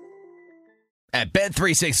 At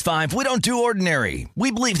Bet365, we don't do ordinary. We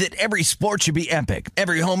believe that every sport should be epic.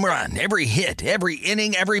 Every home run, every hit, every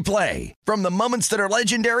inning, every play. From the moments that are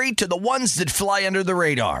legendary to the ones that fly under the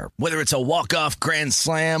radar. Whether it's a walk-off grand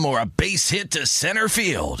slam or a base hit to center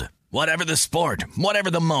field. Whatever the sport, whatever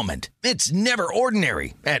the moment, it's never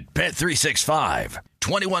ordinary at Bet365.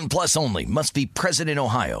 21 plus only. Must be present in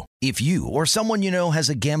Ohio. If you or someone you know has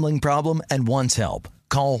a gambling problem and wants help,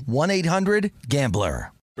 call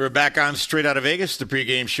 1-800-GAMBLER. We're back on Straight Outta Vegas, the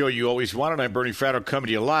pregame show you always wanted. I'm Bernie Fratto, coming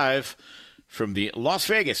to you live from the Las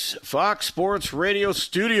Vegas Fox Sports Radio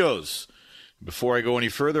studios. Before I go any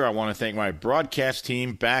further, I want to thank my broadcast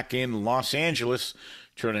team back in Los Angeles,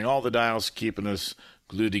 turning all the dials, keeping us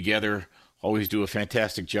glued together. Always do a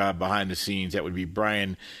fantastic job behind the scenes. That would be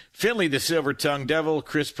Brian Finley, the Silver-Tongued Devil,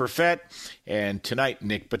 Chris Perfett, and tonight,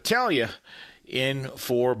 Nick Battaglia in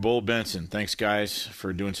for Bull Benson. Thanks, guys,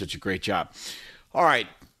 for doing such a great job. All right.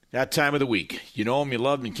 That time of the week. You know him, you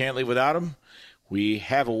love him, you can't live without him. We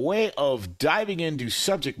have a way of diving into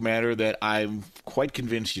subject matter that I'm quite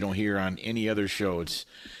convinced you don't hear on any other show. It's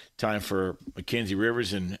time for Mackenzie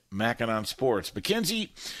Rivers and Mackinac Sports.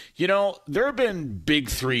 Mackenzie, you know, there have been big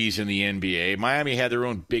threes in the NBA. Miami had their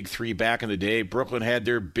own big three back in the day. Brooklyn had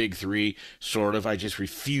their big three, sort of. I just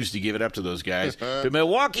refuse to give it up to those guys. But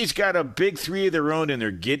Milwaukee's got a big three of their own, and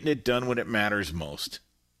they're getting it done when it matters most.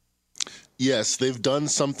 Yes, they've done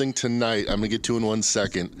something tonight, I'm going to get to in 1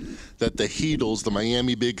 second, that the Heatles, the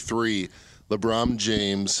Miami Big Three, LeBron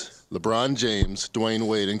James, Dwayne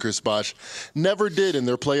Wade, and Chris Bosh never did in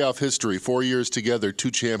their playoff history. 4 years together,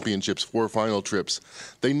 2 championships, 4 final trips.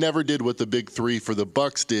 They never did what the big three for the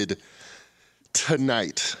Bucks did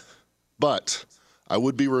tonight. But I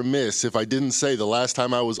would be remiss if I didn't say the last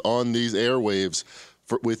time I was on these airwaves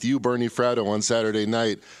with you, Bernie Fratto, on Saturday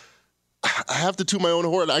night, I have to toot my own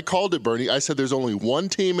horn. I called it, Bernie. I said there's only one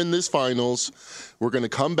team in this finals. We're going to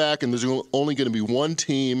come back, and there's only going to be one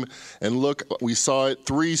team. And look, we saw it,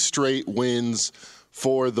 3 straight wins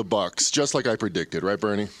for the Bucks, just like I predicted. Right,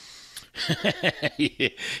 Bernie?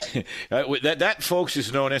 That, folks,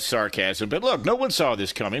 is known as sarcasm. But look, no one saw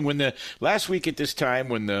this coming. When last week at this time,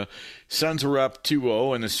 when the Suns were up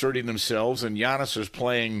 2-0 and asserting themselves, and Giannis was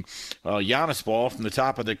playing Giannis ball from the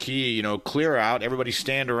top of the key, clear out, everybody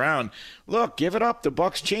stand around. Look, give it up. The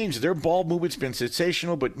Bucks changed. Their ball movement's been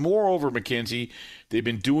sensational, but moreover, McKenzie, they've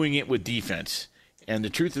been doing it with defense. And the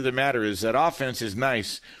truth of the matter is that offense is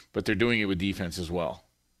nice, but they're doing it with defense as well.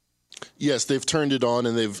 Yes, they've turned it on,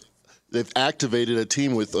 and they've activated a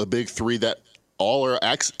team with a big three that all are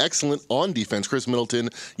excellent on defense. Chris Middleton,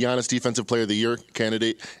 Giannis Defensive Player of the Year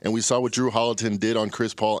candidate, and we saw what Drew Holiday did on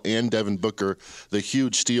Chris Paul and Devin Booker, the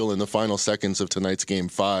huge steal in the final seconds of tonight's Game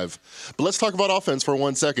 5. But let's talk about offense for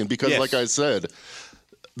 1 second, because like I said,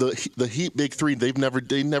 the Heat big three, they never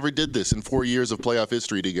did this in 4 years of playoff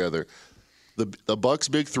history together. The Bucks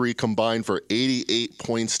big three combined for 88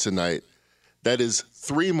 points tonight. That is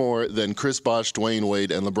 3 more than Chris Bosh, Dwayne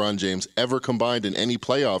Wade, and LeBron James ever combined in any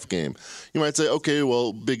playoff game. You might say, okay,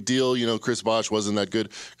 well, big deal. Chris Bosh wasn't that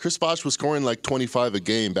good. Chris Bosh was scoring like 25 a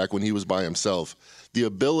game back when he was by himself. The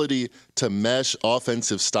ability to mesh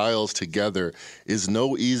offensive styles together is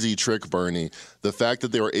no easy trick, Bernie. The fact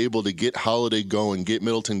that they were able to get Holiday going, get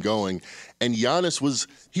Middleton going, and Giannis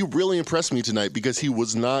he really impressed me tonight because he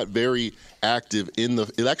was not very active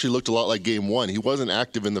it actually looked a lot like Game 1. He wasn't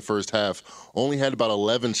active in the first half, only had about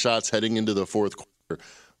 11 shots heading into the fourth quarter.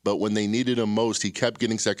 But when they needed him most, he kept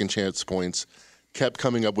getting second chance points, kept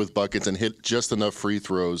coming up with buckets, and hit just enough free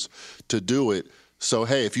throws to do it. So,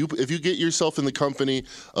 hey, if you get yourself in the company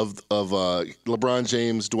of LeBron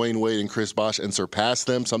James, Dwayne Wade, and Chris Bosh and surpass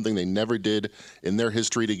them, something they never did in their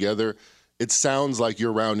history together, it sounds like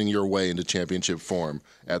you're rounding your way into championship form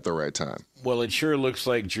at the right time. Well, it sure looks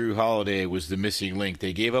like Drew Holiday was the missing link.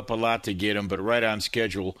 They gave up a lot to get him, but right on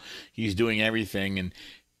schedule, he's doing everything. And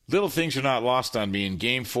little things are not lost on me. In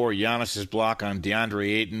Game 4, Giannis's block on DeAndre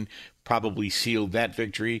Ayton probably sealed that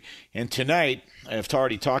victory. And tonight, I've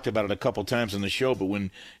already talked about it a couple times on the show, but when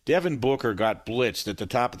Devin Booker got blitzed at the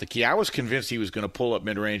top of the key, I was convinced he was going to pull up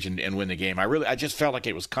mid-range and win the game. I just felt like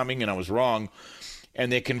it was coming, and I was wrong. And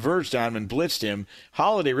they converged on him and blitzed him.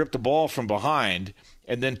 Holiday ripped the ball from behind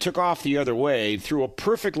and then took off the other way, threw a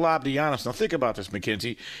perfect lob to Giannis. Now think about this,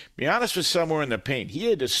 McKenzie. Giannis was somewhere in the paint. He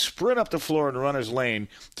had to sprint up the floor in the runner's lane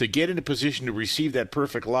to get into position to receive that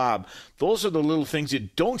perfect lob. Those are the little things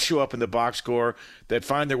that don't show up in the box score that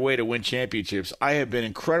find their way to win championships. I have been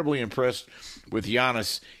incredibly impressed with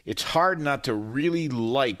Giannis. It's hard not to really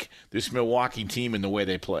like this Milwaukee team and the way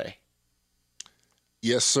they play.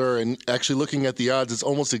 Yes, sir. And actually looking at the odds, it's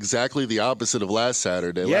almost exactly the opposite of last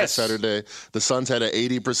Saturday. Yes. Last Saturday, the Suns had an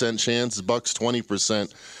 80% chance, Bucks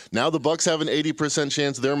 20%. Now the Bucks have an 80%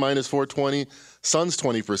 chance. They're minus 420, Suns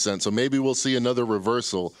 20%. So maybe we'll see another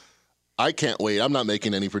reversal. I can't wait. I'm not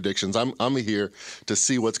making any predictions. I'm here to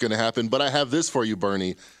see what's going to happen. But I have this for you,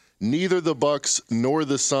 Bernie. Neither the Bucks nor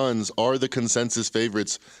the Suns are the consensus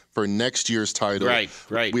favorites for next year's title. Right.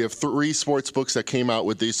 We have 3 sports books that came out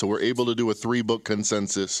with these, so we're able to do a 3-book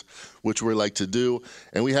consensus, which we like to do.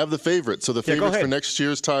 And we have the favorites. So the favorites for next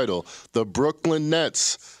year's title, the Brooklyn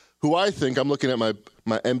Nets, who I think, I'm looking at my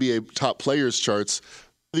NBA top players charts,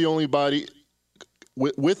 the only body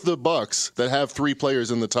with the Bucks that have 3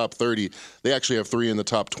 players in the top 30, they actually have 3 in the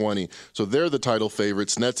top 20. So they're the title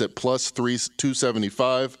favorites. Nets at plus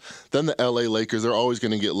 275. Then the LA Lakers, they're always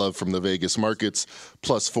going to get love from the Vegas markets,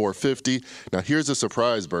 plus 450. Now here's a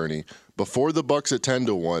surprise, Bernie. Before the Bucks at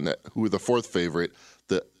 10-1, who are the 4th favorite,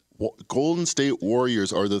 the Golden State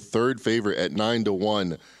Warriors are the 3rd favorite at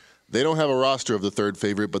 9-1. They don't have a roster of the 3rd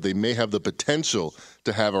favorite, but they may have the potential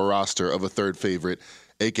to have a roster of a 3rd favorite,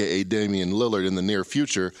 a.k.a. Damian Lillard, in the near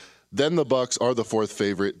future. Then the Bucks are the 4th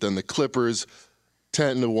favorite. Then the Clippers,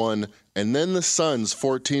 10-1. And then the Suns,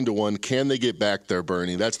 14-1. Can they get back there,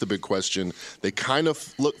 Bernie? That's the big question. They kind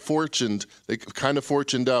of look fortuned. They kind of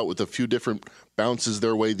fortuned out with a few different bounces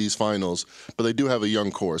their way these finals. But they do have a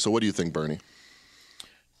young core. So what do you think, Bernie?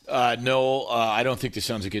 No, I don't think the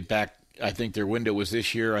Suns will get back I think their window was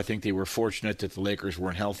this year. I think they were fortunate that the Lakers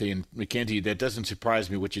weren't healthy. And, Mackenzie, that doesn't surprise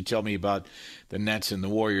me what you tell me about the Nets and the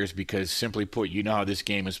Warriors because, simply put, you know how this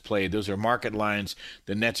game is played. Those are market lines.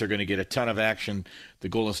 The Nets are going to get a ton of action. The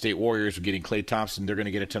Golden State Warriors are getting Klay Thompson. They're going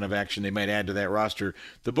to get a ton of action. They might add to that roster.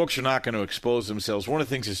 The books are not going to expose themselves. One of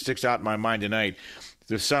the things that sticks out in my mind tonight,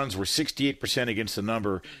 the Suns were 68% against the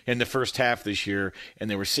number in the first half this year, and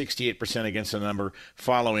they were 68% against the number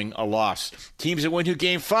following a loss. Teams that win to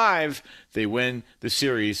Game 5, they win the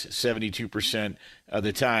series 72% of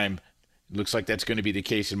the time. Looks like that's going to be the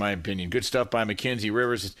case, in my opinion. Good stuff by Mackenzie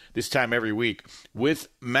Rivers this time every week with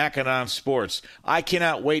Mackinon Sports. I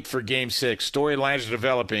cannot wait for Game 6. Storylines are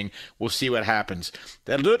developing. We'll see what happens.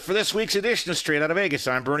 That'll do it for this week's edition of Straight Outta Vegas.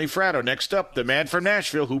 I'm Bernie Fratto. Next up, the man from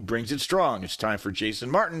Nashville who brings it strong. It's time for Jason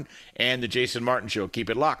Martin and the Jason Martin Show.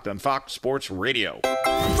 Keep it locked on Fox Sports Radio.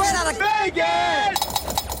 Straight Outta Vegas!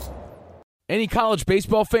 Any college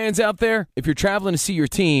baseball fans out there? If you're traveling to see your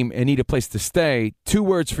team and need a place to stay, 2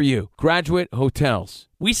 words for you: Graduate Hotels.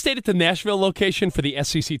 We stayed at the Nashville location for the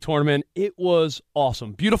SEC tournament. It was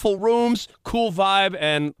awesome. Beautiful rooms, cool vibe,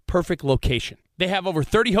 and perfect location. They have over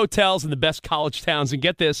 30 hotels in the best college towns, and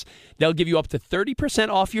get this, they'll give you up to 30%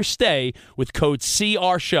 off your stay with code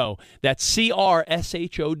CRSHOW. That's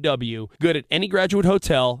CRSHOW. Good at any Graduate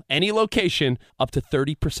Hotel, any location, up to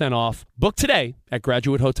 30% off. Book today at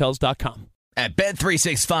graduatehotels.com. At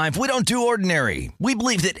Bet365, we don't do ordinary. We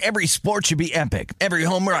believe that every sport should be epic. Every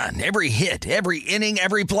home run, every hit, every inning,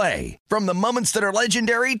 every play. From the moments that are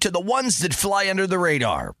legendary to the ones that fly under the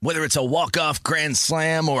radar. Whether it's a walk-off grand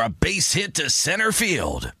slam or a base hit to center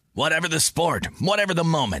field. Whatever the sport, whatever the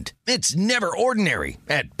moment. It's never ordinary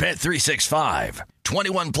at Bet365.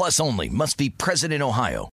 21 plus only. Must be present in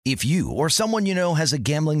Ohio. If you or someone you know has a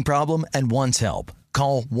gambling problem and wants help,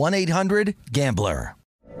 call 1-800-GAMBLER.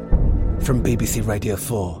 From BBC Radio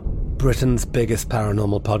 4, Britain's biggest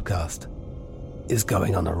paranormal podcast is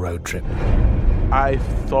going on a road trip. I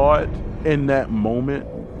thought in that moment,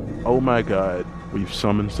 oh my God, we've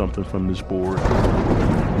summoned something from this board.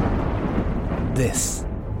 This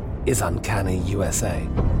is Uncanny USA.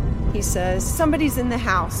 He says, somebody's in the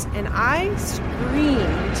house, and I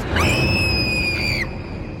screamed.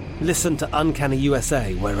 Listen to Uncanny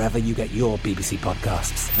USA wherever you get your BBC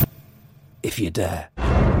podcasts, if you dare.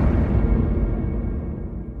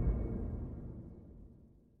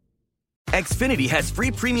 Xfinity has free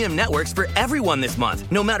premium networks for everyone this month,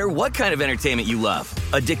 no matter what kind of entertainment you love.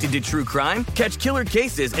 Addicted to true crime? Catch killer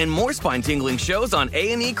cases and more spine-tingling shows on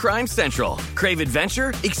A&E Crime Central. Crave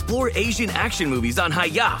adventure? Explore Asian action movies on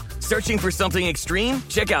Hi-YAH. Searching for something extreme?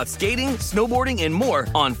 Check out skating, snowboarding, and more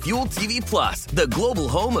on Fuel TV Plus, the global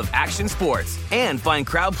home of action sports. And find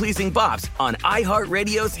crowd-pleasing bops on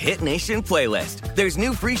iHeartRadio's Hit Nation playlist. There's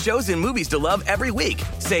new free shows and movies to love every week.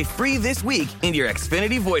 Say free this week in your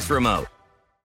Xfinity voice remote.